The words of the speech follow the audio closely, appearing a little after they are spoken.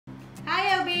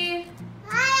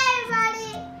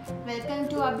welcome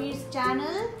to ABeer's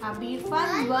channel, ABeer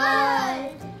Fun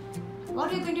World.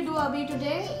 What are you going to do, ABeer,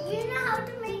 today? You know how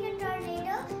to make a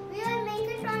tornado? We will make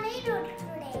a tornado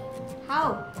today. How?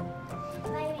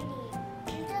 By reading.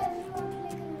 Glitter, if you want to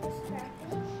make a nose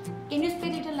crackle. Can you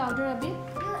speak a little louder, ABeer?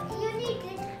 You need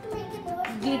glitter to make a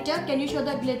nose Glitter, can you show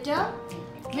the glitter?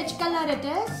 Which color it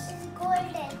is? It's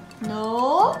golden.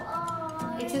 No,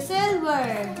 Oh, it's a silver.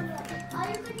 Or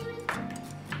you can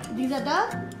use, These are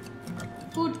the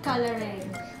food coloring.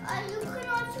 or you can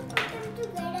also put them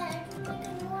together to make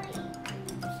a more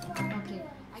equal. Okay.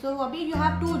 So, ABeer, you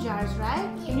have 2 jars, right?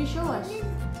 Can you show us? This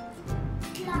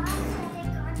is glass that I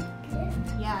can't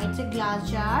lift. Yeah, it's a glass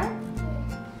jar.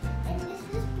 And this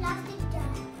is plastic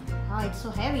jar. Oh, it's so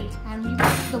heavy. And you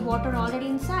put the water already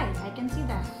inside. I can see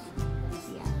that.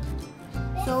 Yeah.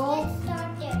 Let's So- get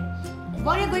started.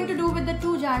 What are you going to do with the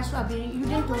 2 jars, ABeer? You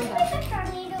didn't tell Make that. a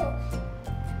tornado.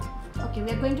 Okay,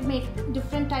 we are going to make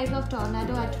different types of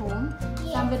tornado at home.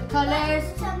 Yes. Some with colors,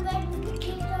 Some with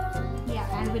glitter.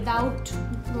 yeah, and without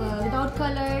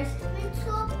colors. With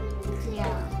soap.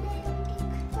 Yeah.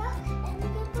 And we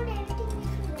can put anything we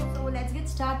feel. So let's get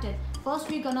started. First,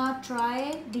 we're gonna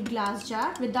try the glass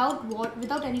jar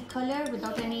without any color,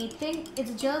 without anything.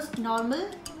 It's just normal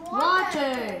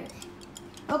water.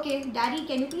 Okay, Daddy,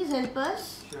 can you please help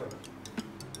us? Sure.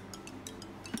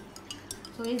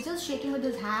 So he's just shaking with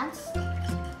his hands,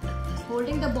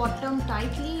 holding the bottom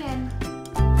tightly and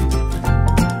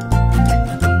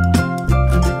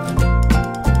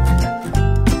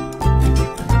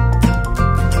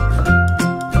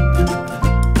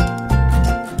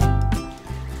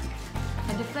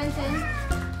the difference is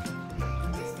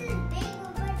This is big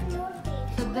but not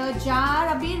big. so the jar,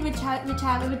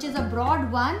 ABeer, which is a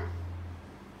broad one,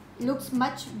 looks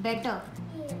much better.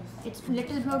 Yes. It's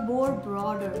little more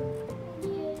broader.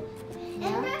 Yes.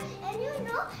 Yeah. And you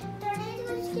know,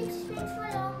 tornadoes can spin for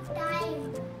a long time.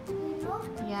 You know?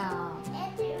 Yeah.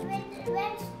 And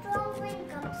when strong wind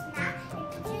comes now, it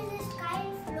touches the sky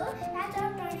and floor. That's how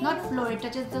tornado Not floor, it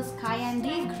touches the sky and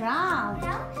the ground.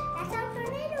 Now, that's how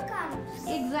tornado comes.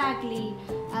 Exactly.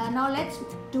 Now let's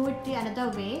do it the another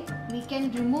way. We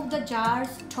can remove the jar's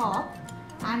top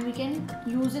and we can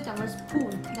use it our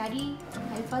spoon. Daddy,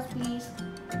 help us please.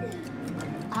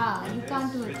 You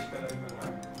can't do it. Which color you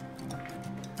want?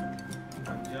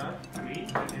 One jar, green,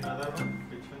 and another one.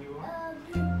 Which one you want?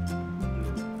 Blue.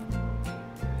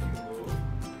 There you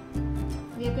go.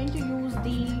 We are going to use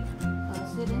the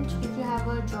syringe. If you have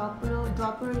a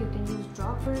dropper, you can use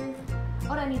dropper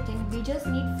or anything. We just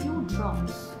need few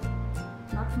drops.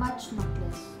 Not much, not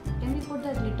less. Can we put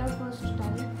the glitter first,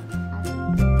 Daddy?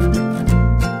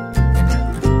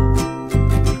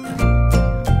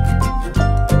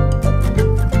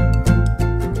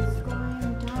 It's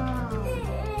going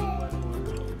down.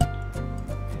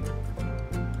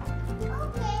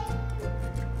 Okay.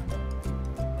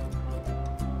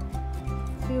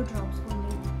 Few drops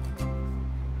only.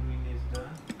 Green is done.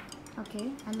 Okay,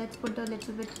 and let's put a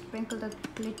little bit, sprinkle the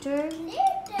glitter. Later.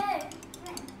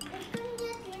 It's going to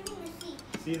get really messy.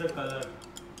 See the color,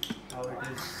 how it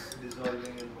is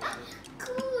dissolving in water.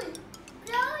 Cool.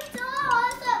 That was so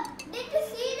awesome. Did you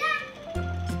see that?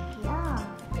 Yeah.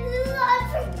 This is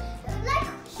awesome. Like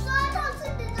salt also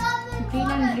dissolved in Green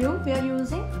water. and blue we are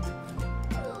using. Ooh.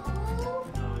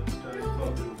 Now it's turning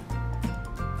for blue.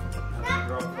 Now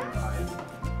drop from high.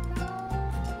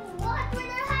 What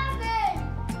will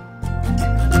happen?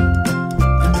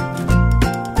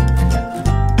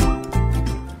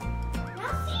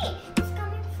 Now see, it's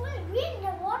coming full green in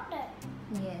the water.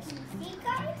 Yes. See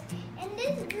guys? And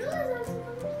this blue is also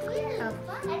coming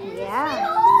green. And it is Yeah.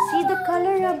 blue. See the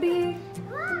color, ABeer.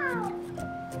 Wow.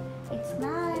 It's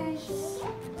nice.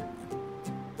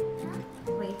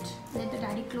 Wait, let the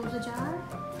daddy close the jar.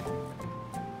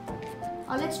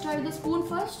 Or let's try with the spoon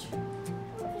first.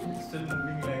 It's still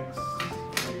moving legs.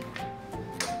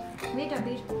 Wait,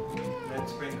 ABeer.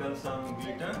 Let's sprinkle some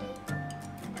glitter.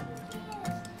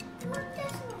 What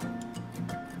this one?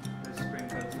 Let's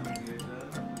sprinkle some glitter.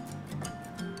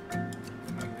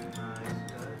 Give it a nice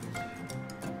touch.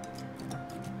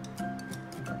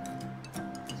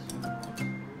 This one also.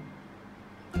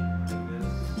 I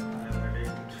guess I have added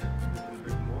a little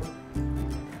bit more.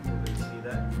 You will see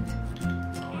that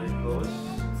how it goes.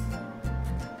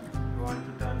 You want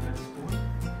to turn the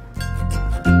spoon?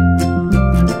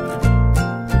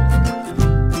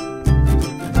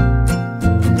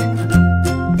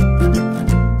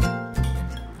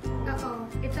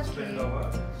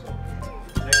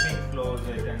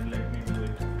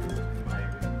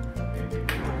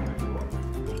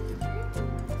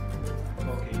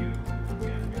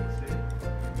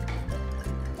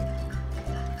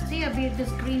 see ABeer,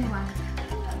 this green one.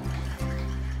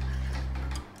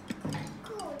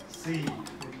 See,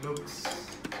 it looks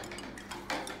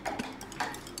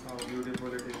how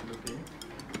beautiful it is looking.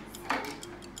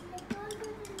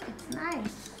 It's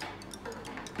nice.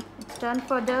 It's done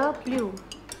for the blue.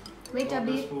 Wait, Drop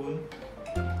the ABeer. spoon.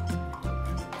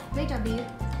 Wait, ABeer.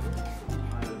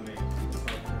 I will make it.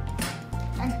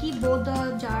 And keep both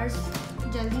the jars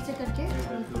jaldi se karke We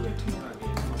will and do put it it here.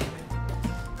 again. Okay.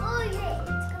 Oh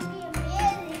yeah, it's gonna be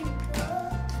amazing.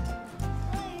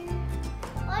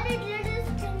 All it did is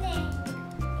connect.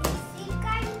 See,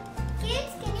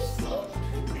 kids, can you see?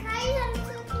 The guys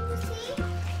also, can you see?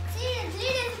 See, the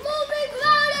lid is moving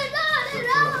round and round and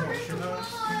round.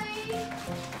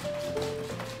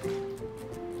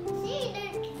 See the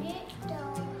glitter.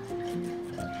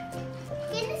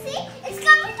 Can you see? It's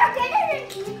coming together with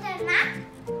glitter, nah?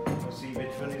 Now see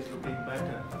which one is looking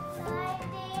better. So I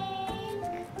think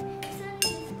this one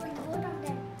is good, both of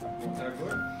them. Both are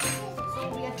good. So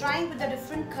we are trying with a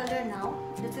different color now.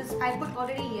 This is, I put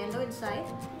already yellow inside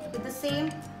with the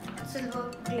same silver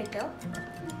glitter.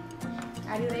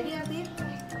 Are you ready, ABeer?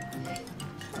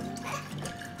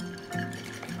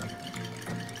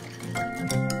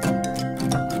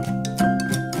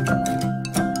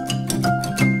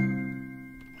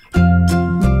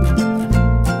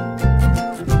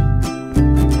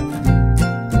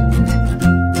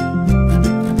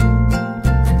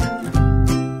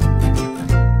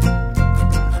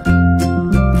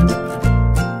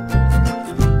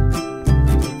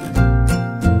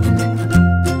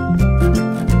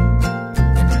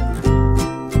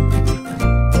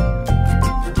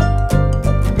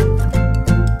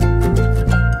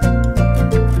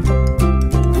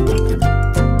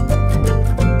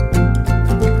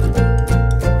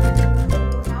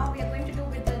 Now we are going to do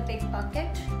with the big bucket.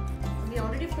 We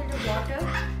already filled the water.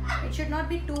 It should not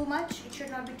be too much. It should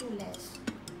not be too less.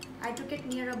 I took it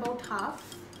near about half.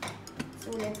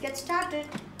 So let's get started.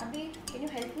 ABeer, can you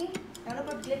help me? I want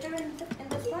to put glitter in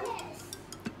this one. Yes.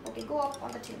 Okay, go up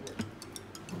on the table.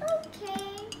 Okay.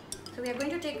 So we are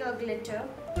going to take a glitter.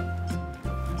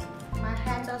 My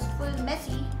hands are full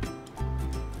messy.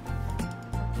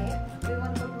 Okay, do you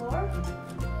want to put more?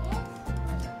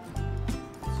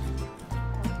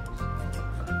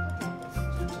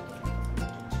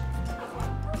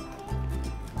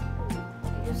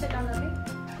 Okay, you sit down, ABeer.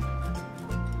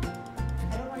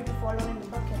 I don't want you to fall down in the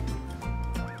bucket.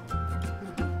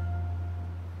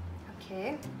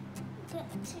 Okay.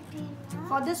 That's it enough.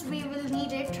 For this we will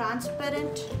need a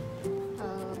transparent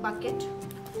bucket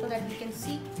so that we can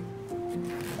see.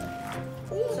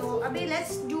 So ABeer,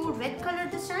 let's do red color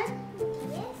this time.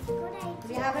 Yes, good idea.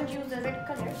 We haven't used the red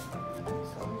color,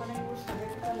 so I'm gonna use the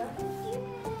red color.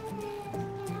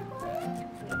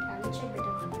 Wait, I will check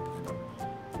better.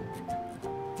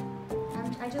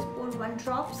 And I just pour one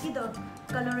drop. See, the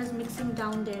color is mixing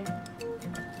down there.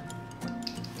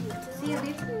 See,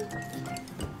 ABeer?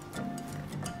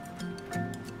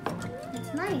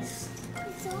 It's nice.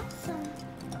 It's awesome.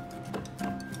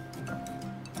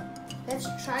 Let's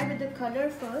try with the color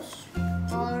first.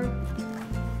 Or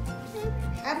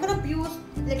I'm gonna use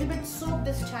a little bit soap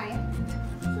this time.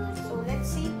 So let's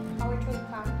see how it will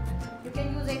come. You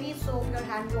can use any soap, your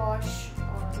hand wash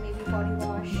or maybe body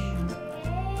wash.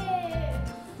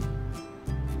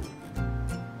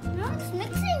 Now it's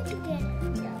mixing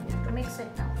together. Yeah, we have to mix it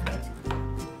now.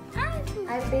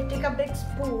 I'll take a big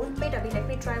spoon. Wait, ABeer, let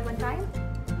me try one time.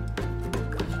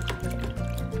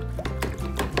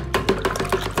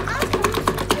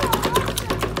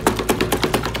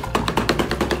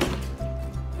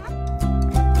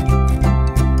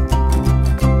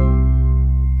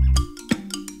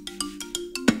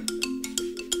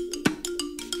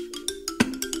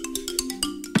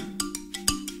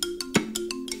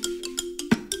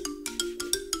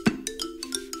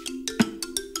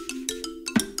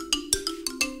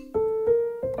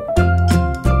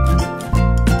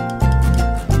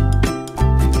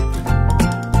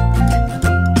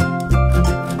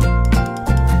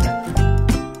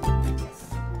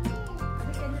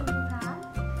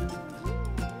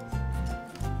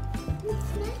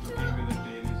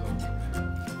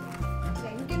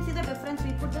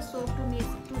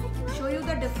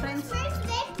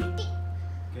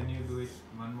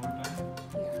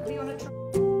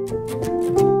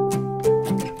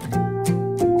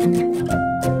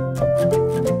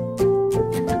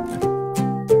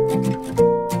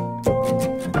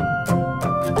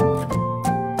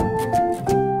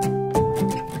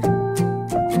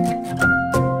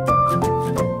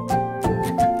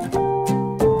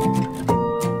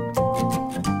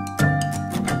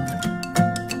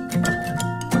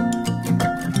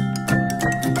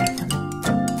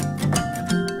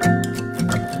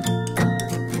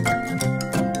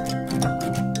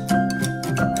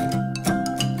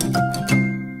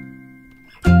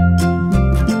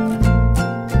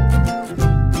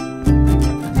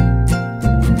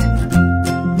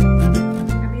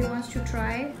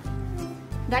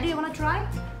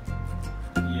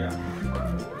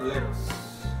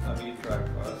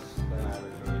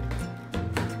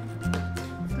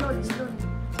 Slowly, slowly.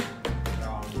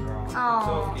 Round, round.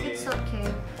 Oh, It's okay. it's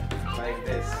okay. Like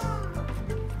this.